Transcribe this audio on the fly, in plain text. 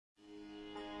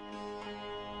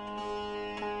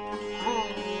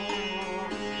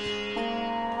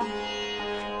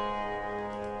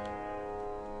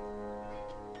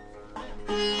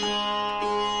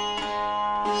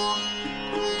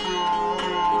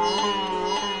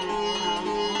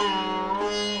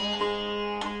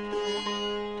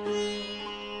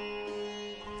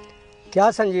क्या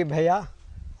संजीव भैया,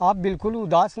 आप बिल्कुल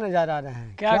उदास नजर आ रहे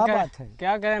हैं। क्या बात है?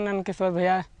 क्या करें नंदकिशोर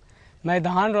भैया, मैं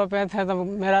धान रोपे थे तब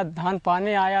मेरा धान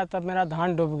पानी आया तब मेरा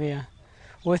धान डूब गया,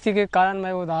 उसी के कारण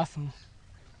मैं उदास हूँ।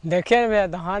 देखिए भैया,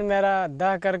 धान मेरा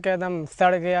दह करके एकदम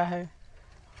सड़ गया है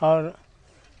और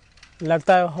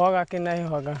लगता है होगा कि नहीं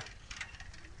होगा।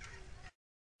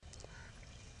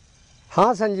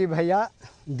 हाँ संजीव भैया,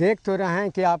 देख तो रहे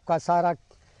हैं कि आपका सारा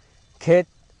खेत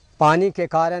पानी के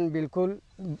कारण बिल्कुल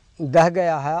दह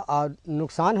गया है और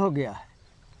नुकसान हो गया है।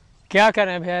 क्या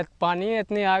करें भैया, पानी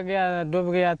इतनी आ गया,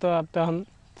 डूब गया, तो अब तो हम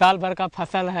साल भर का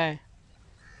फसल है।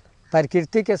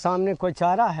 प्रकृति के सामने कोई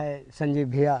चारा है संजीव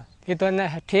भैया? ये तो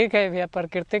नहीं ठीक है भैया,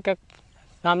 प्रकृति के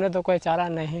सामने तो कोई चारा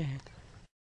नहीं है।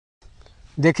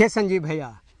 देखिए संजीव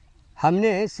भैया,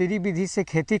 हमने सीरी विधि से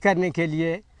खेती करने के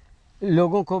लिए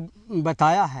लोगों को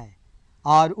बताया है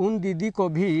और उन दीदी को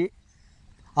भी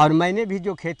और मैंने भी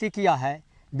जो खेती किया है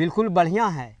बिल्कुल बढ़िया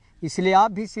है, इसलिए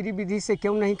आप भी सीरी विधि से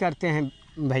क्यों नहीं करते हैं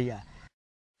भैया?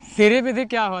 सीरी विधि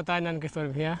क्या होता है नंदकिशोर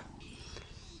भैया?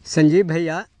 संजीव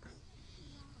भैया,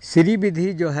 सीरी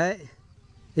विधि जो है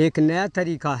एक नया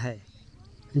तरीका है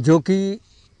जो कि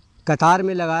कतार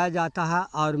में लगाया जाता है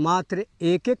और मात्र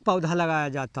एक एक पौधा लगाया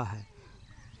जाता है।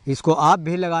 इसको आप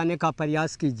भी लगाने का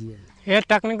प्रयास कीजिए। ये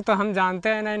टेक्निक तो हम जानते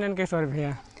हैं नहीं नंदकिशोर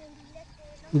भैया।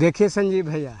 देखिए संजीव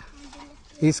भैया,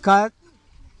 इसका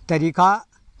तरीका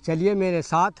चलिए मेरे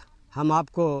साथ, हम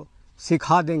आपको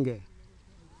सिखा देंगे।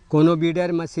 कोनो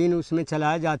बीडर मशीन उसमें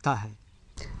चलाया जाता है।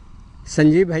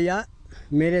 संजीव भैया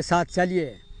मेरे साथ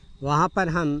चलिए, वहाँ पर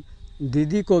हम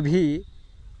दीदी को भी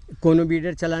कोनो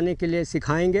बीडर चलाने के लिए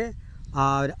सिखाएंगे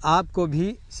और आपको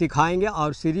भी सिखाएंगे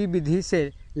और सीरी विधि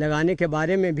से लगाने के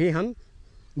बारे में भी हम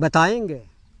बताएंगे।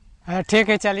 ठीक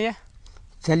है, चलिए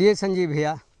चलिए संजीव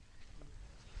भैया।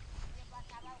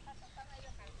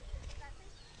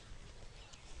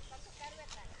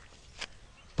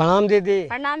 प्रणाम दीदी।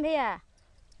 प्रणाम भैया।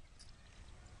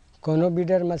 कोनो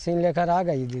बीडर मशीन लेकर आ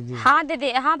गई दीदी? हाँ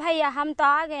दीदी, हाँ भैया, हम तो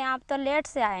आ गए, आप तो लेट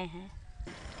से आए हैं।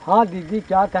 हाँ दीदी,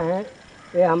 क्या कहें,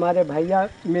 ये हमारे भैया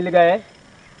मिल गए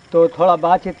तो थोड़ा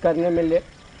बातचीत करने में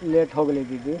लेट हो गई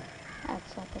दीदी।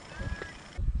 अच्छा तो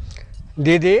ठीक।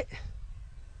 दीदी,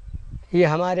 ये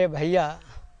हमारे भैया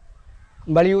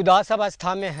बड़ी उदास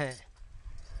अवस्था में हैं।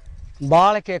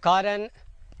 बाढ़ के कारण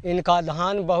इनका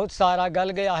धान बहुत सारा गल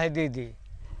गया है दीदी।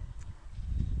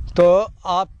 तो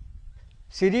आप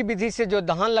सीरी विधि से जो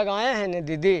धान लगाए हैं न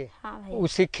दीदी, हाँ भैया। वो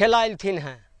सीखे लायल थीन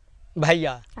हैं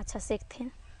भैया। अच्छा सीखते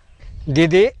हैं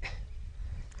दीदी,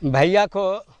 भैया को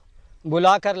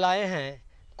बुला कर लाए हैं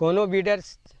कोनो बीडर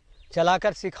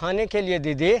चलाकर सिखाने के लिए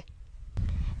दीदी।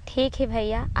 ठीक है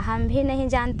भैया, हम भी नहीं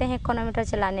जानते हैं क्रोनोमीटर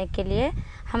चलाने के लिए,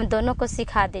 हम दोनों को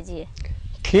सिखा दीजिए।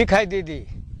 ठीक है दीदी,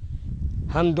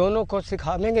 हम दोनों को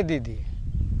सिखाएंगे दीदी,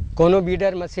 कोनो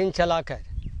बीडर मशीन चलाकर।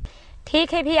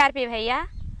 ठीक है वीआरपी भैया,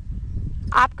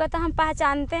 आपको तो हम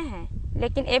पहचानते हैं,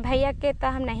 लेकिन ये भैया के तो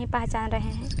हम नहीं पहचान रहे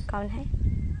हैं, कौन है?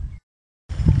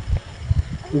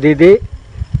 दीदी,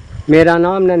 मेरा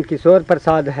नाम नंदकिशोर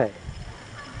प्रसाद है।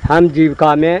 हम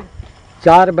जीविका में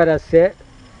 4 बरस से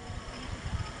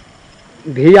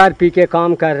वीआरपी के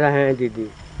काम कर रहे हैं दीदी।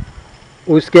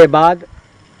 उसके बाद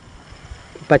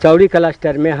पचौड़ी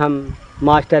क्लस्टर में हम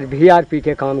मास्टर वीआरपी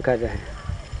के काम कर रहे हैं।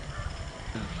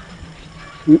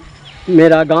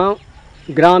 मेरा गांव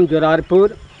ग्राम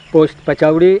जोरारपुर, पोस्ट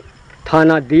पचौड़ी,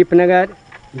 थाना दीपनगर,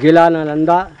 जिला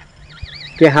नालंदा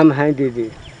के हम हैं दीदी।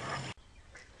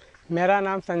 मेरा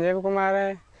नाम संजीव कुमार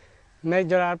है, मैं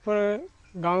जोरारपुर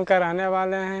गांव का रहने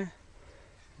वाले हैं।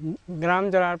 ग्राम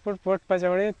जोरारपुर, पोस्ट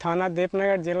पचौड़ी, थाना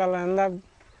दीपनगर, जिला नालंदा,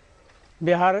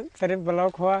 बिहार शरीफ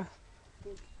ब्लॉक हुआ।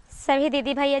 सभी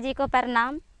दीदी भैया जी को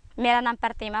प्रणाम। मेरा नाम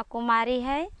प्रतिमा कुमारी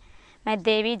है, मैं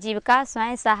देवी जीविका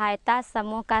स्वयं सहायता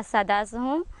समूह का सदस्य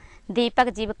हूँ, दीपक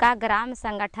जीविका ग्राम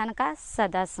संगठन का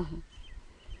सदस्य हूँ,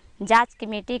 जांच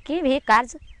कमेटी की भी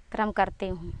कार्यक्रम करती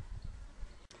हूँ।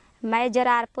 मैं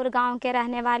जोरारपुर गांव के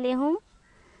रहने वाली हूँ,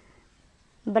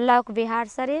 ब्लॉक बिहार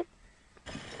शरीफ।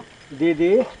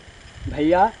 दीदी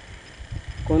भैया,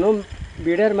 कोनो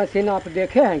बीडर मशीन आप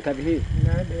देखे हैं कभी?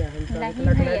 नहीं भैया, हम तो नहीं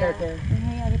नहीं भैया, देखे हैं।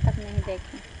 नहीं अभी तक नहीं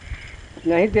देखे।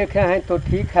 नहीं देखे हैं तो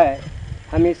ठीक है,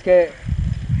 हम इसके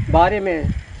बारे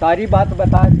में सारी बात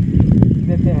बता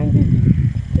देते हैं दीदी।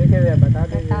 ठीक है भैया, बता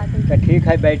दीजिए। तो ठीक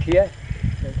है, बैठिए।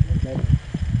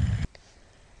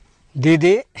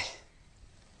 दीदी,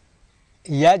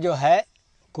 यह जो है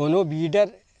कोनो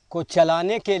बीडर को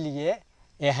चलाने के लिए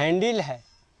ये हैंडल है,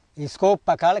 इसको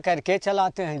पकड़ करके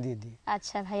चलाते हैं दीदी।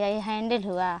 अच्छा भैया, ये हैंडल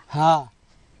हुआ? हाँ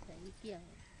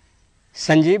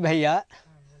संजीव भैया,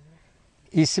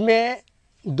 इसमें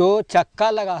 2 चक्का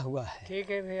लगा हुआ है। ठीक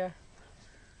है भैया।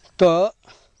 तो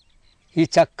ये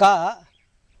चक्का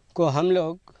को हम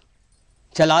लोग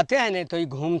चलाते हैं नहीं तो ये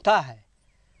घूमता है।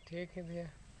 ठीक है भैया।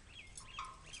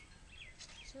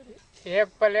 एक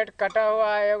प्लेट कटा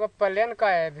हुआ है, एक प्लेन का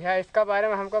है भैया, इसका बारे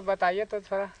में हमको बताइए तो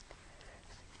थोड़ा।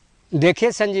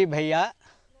 देखिए संजीव भैया,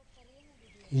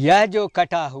 यह जो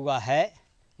कटा हुआ है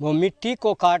वो मिट्टी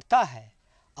को काटता है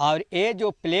और ये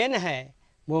जो प्लेन है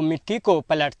वो मिट्टी को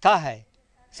पलटता है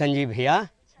संजीव भैया।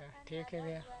 अच्छा ठीक है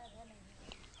भैया।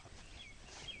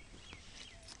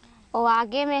 वो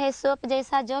आगे में है सोप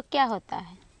जैसा, जो क्या होता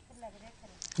है?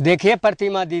 देखिए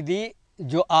प्रतिमा दीदी,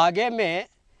 जो आगे में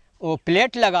वो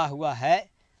प्लेट लगा हुआ है,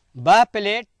 वह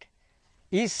प्लेट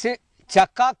इस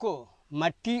चक्का को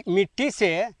मिट्टी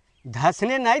से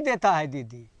धंसने नहीं देता है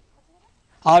दीदी,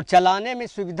 और चलाने में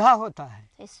सुविधा होता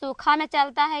है। सूखा में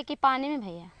चलता है कि पानी में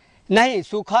भैया? नहीं,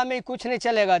 सूखा में कुछ नहीं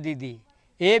चलेगा दीदी।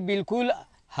 ये बिल्कुल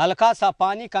हल्का सा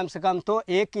पानी, कम से कम तो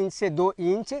 1 इंच से 2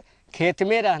 इंच खेत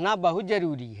में रहना बहुत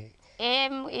ज़रूरी है।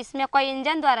 इसमें कोई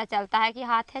इंजन द्वारा चलता है कि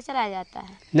हाथ से चलाया जाता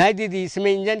है? नहीं दीदी,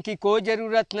 इसमें इंजन की कोई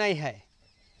ज़रूरत नहीं है।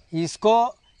 इसको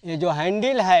ये जो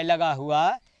हैंडल है लगा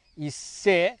हुआ,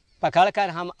 इससे पकड़कर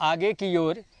हम आगे की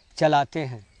ओर चलाते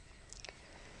हैं।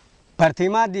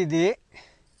 प्रतिमा दीदी,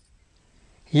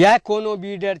 यह कोनो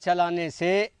बीडर चलाने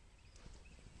से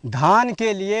धान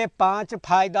के लिए 5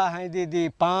 फायदा हैं दीदी।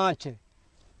 5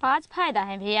 फायदा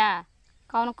है भैया?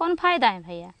 कौन कौन फायदा है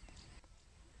भैया?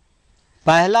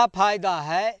 पहला फायदा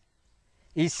है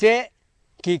इससे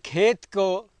कि खेत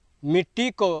को, मिट्टी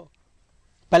को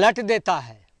पलट देता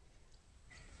है।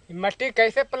 मिट्टी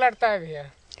कैसे पलटता है भैया?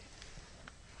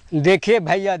 देखिए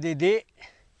भैया दीदी,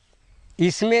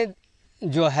 इसमें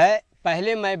जो है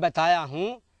पहले मैं बताया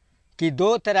हूँ कि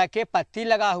 2 तरह के पत्ती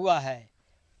लगा हुआ है,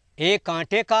 एक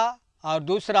कांटे का और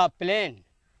दूसरा प्लेन।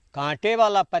 कांटे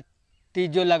वाला पत्ती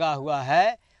जो लगा हुआ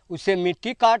है उसे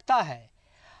मिट्टी काटता है,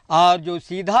 और जो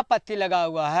सीधा पत्ती लगा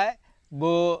हुआ है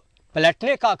वो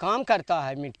पलटने का काम करता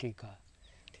है मिट्टी का।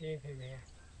 ठीक है भैया।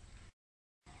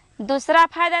 दूसरा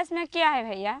फायदा इसमें क्या है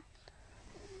भैया?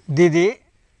 दीदी,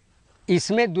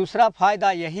 इसमें दूसरा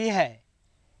फायदा यही है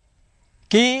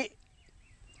कि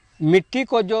मिट्टी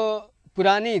को, जो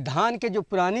पुरानी धान के जो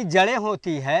पुरानी जड़ें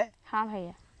होती है, हाँ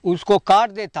भैया, उसको काट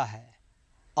देता है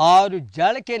और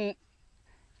जड़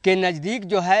के नज़दीक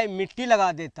जो है मिट्टी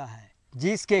लगा देता है,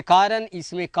 जिसके कारण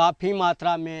इसमें काफ़ी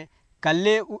मात्रा में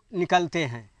कल्ले निकलते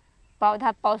हैं।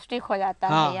 पौधा पौष्टिक हो जाता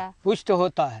है भैया। हाँ, पुष्ट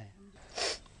होता है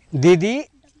दीदी।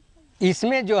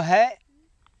 इसमें जो है,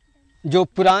 जो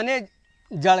पुराने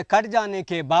जड़ कट जाने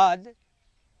के बाद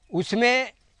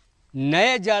उसमें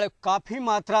नए जड़ काफ़ी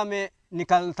मात्रा में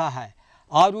निकलता है,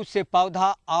 और उससे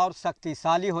पौधा और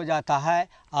शक्तिशाली हो जाता है,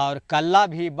 और कल्ला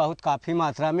भी बहुत काफ़ी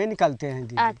मात्रा में निकलते हैं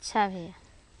दीदी। अच्छा भैया।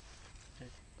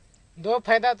 2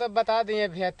 फायदा तो बता दिए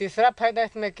भैया, तीसरा फायदा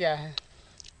इसमें क्या है?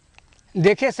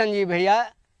 देखिए संजीव भैया,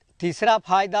 तीसरा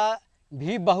फायदा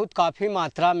भी बहुत काफ़ी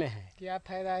मात्रा में है। क्या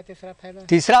फायदा है तीसरा फायदा?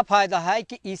 तीसरा फायदा है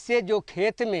कि इससे जो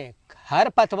खेत में खर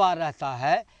पतवार रहता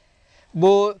है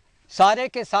वो सारे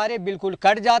के सारे बिल्कुल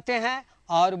कट जाते हैं,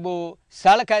 और वो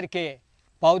सड़ करके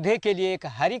पौधे के लिए एक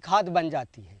हरी खाद बन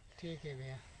जाती है। ठीक है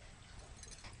भैया।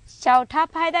 चौथा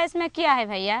फायदा इसमें क्या है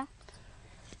भैया?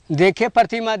 देखिए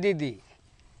प्रतिमा दीदी,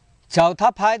 चौथा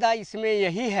फायदा इसमें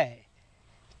यही है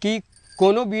कि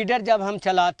कोनो बीडर जब हम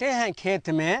चलाते हैं खेत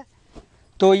में,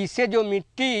 तो इससे जो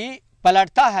मिट्टी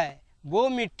पलटता है वो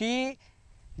मिट्टी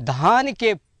धान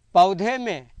के पौधे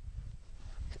में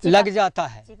लग जाता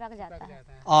है, चिपक जाता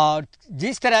है। और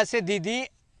जिस तरह से दीदी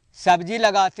सब्जी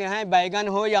लगाते हैं, बैगन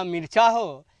हो या मिर्चा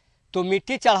हो, तो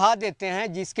मिट्टी चढ़ा देते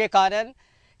हैं, जिसके कारण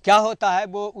क्या होता है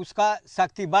वो उसका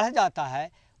शक्ति बढ़ जाता है।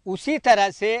 उसी तरह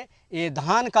से ये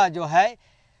धान का जो है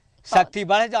शक्ति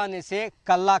बढ़ जाने से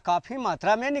कल्ला काफ़ी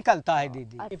मात्रा में निकलता है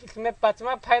दीदी। इसमें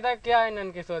 5वां फायदा क्या है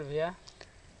नंदकिशोर भैया?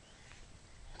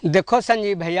 देखो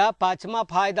संजीव भैया, 5वां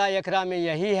फायदा एकरा में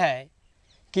यही है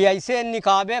कि ऐसे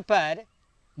निकाबे पर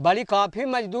बड़ी काफ़ी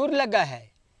मजदूर लगा है।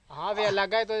 हाँ भैया,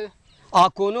 लगा है तो।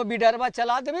 कोनो बिडरवा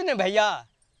चला देवे न भैया,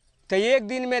 तो एक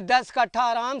दिन में 10 कट्ठा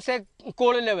आराम से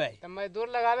कोड़ लेवे। तो मजदूर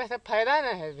लगावे से फायदा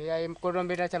न है भैया, कोनो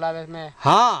बीडर चलावे में?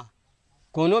 हाँ,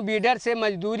 कोनो बीडर से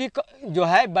मजदूरी जो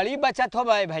है बड़ी बचत हो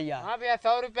भाई भैया। हाँ भैया,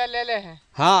 100 रुपया ले ले हैं।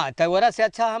 हाँ, तो वरा से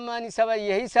अच्छा हम सब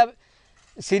यही सब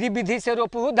श्री विधि से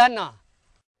रोपहू धरना।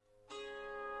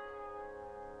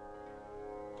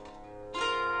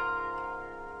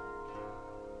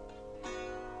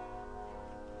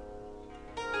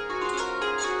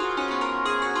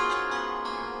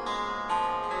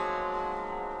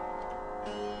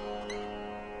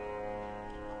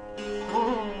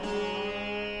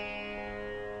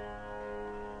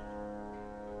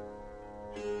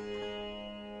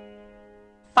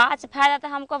 5 फायदा तो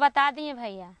हमको बता दिए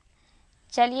भैया।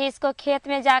 चलिए इसको खेत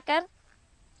में जाकर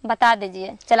बता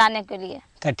दीजिए चलाने के लिए।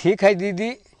 तो ठीक है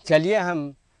दीदी, चलिए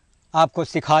हम आपको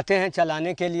सिखाते हैं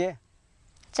चलाने के लिए।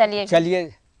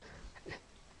 चलिए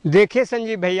देखिए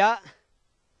संजीव भैया,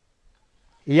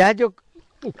 यह जो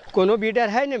कोनो बीडर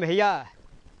है ना भैया,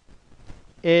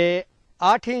 ये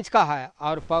 8 इंच का है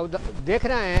और पौधा देख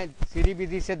रहे हैं सीढ़ी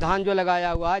विधि से धान जो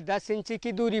लगाया हुआ है 10 इंच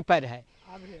की दूरी पर है।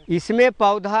 इसमें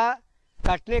पौधा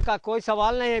कटने का कोई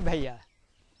सवाल नहीं है भैया।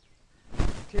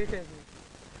 ठीक है।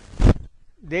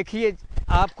 देखिए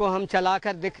आपको हम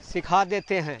चलाकर सिखा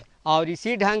देते हैं और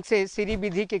इसी ढंग से सीढ़ी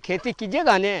विधि की खेती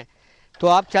कीजिएगा ने तो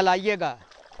आप चलाइएगा।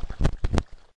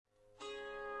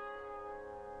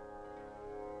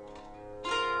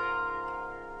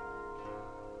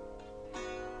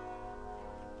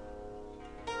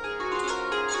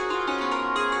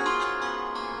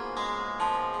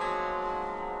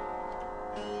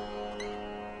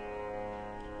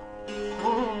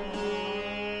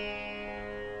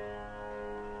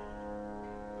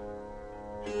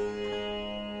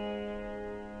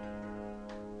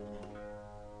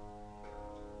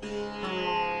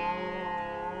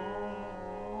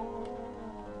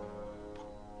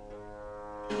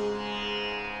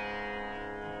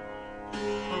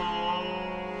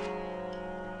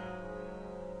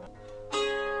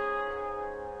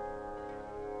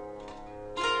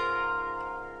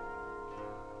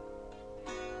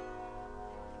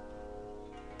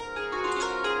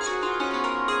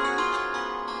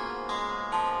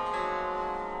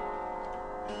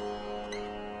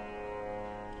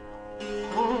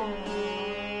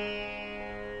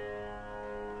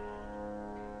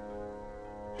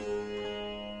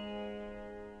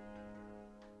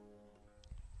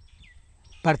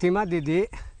 प्रतिमा दीदी,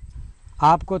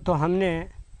 आपको तो हमने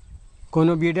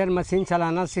कोनो बीडर मशीन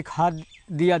चलाना सिखा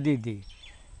दिया दीदी।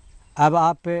 अब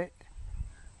आप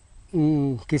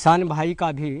किसान भाई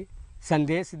का भी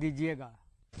संदेश दीजिएगा।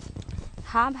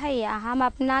 हाँ भैया, हम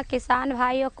अपना किसान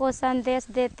भाइयों को संदेश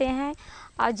देते हैं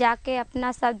और जाके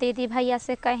अपना सब दीदी भैया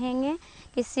से कहेंगे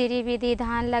कि सीढ़ी विधि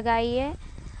धान लगाइए,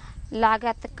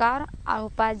 लागत कर और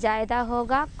उपज ज़्यादा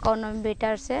होगा। कोनो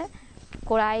बीटर से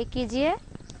कुड़ाई कीजिए,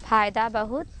 फ़ायदा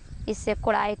बहुत इससे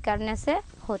कुड़ाई करने से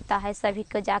होता है, सभी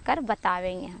को जाकर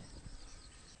बतावेंगे हम।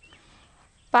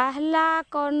 पहला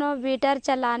कोनो बीटर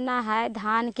चलाना है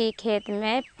धान की खेत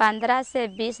में 15 से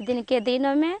 20 दिन के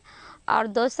दिनों में, और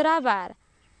दूसरा बार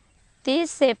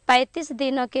 30 से 35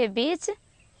 दिनों के बीच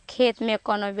खेत में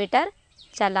कोनो बीटर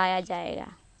चलाया जाएगा।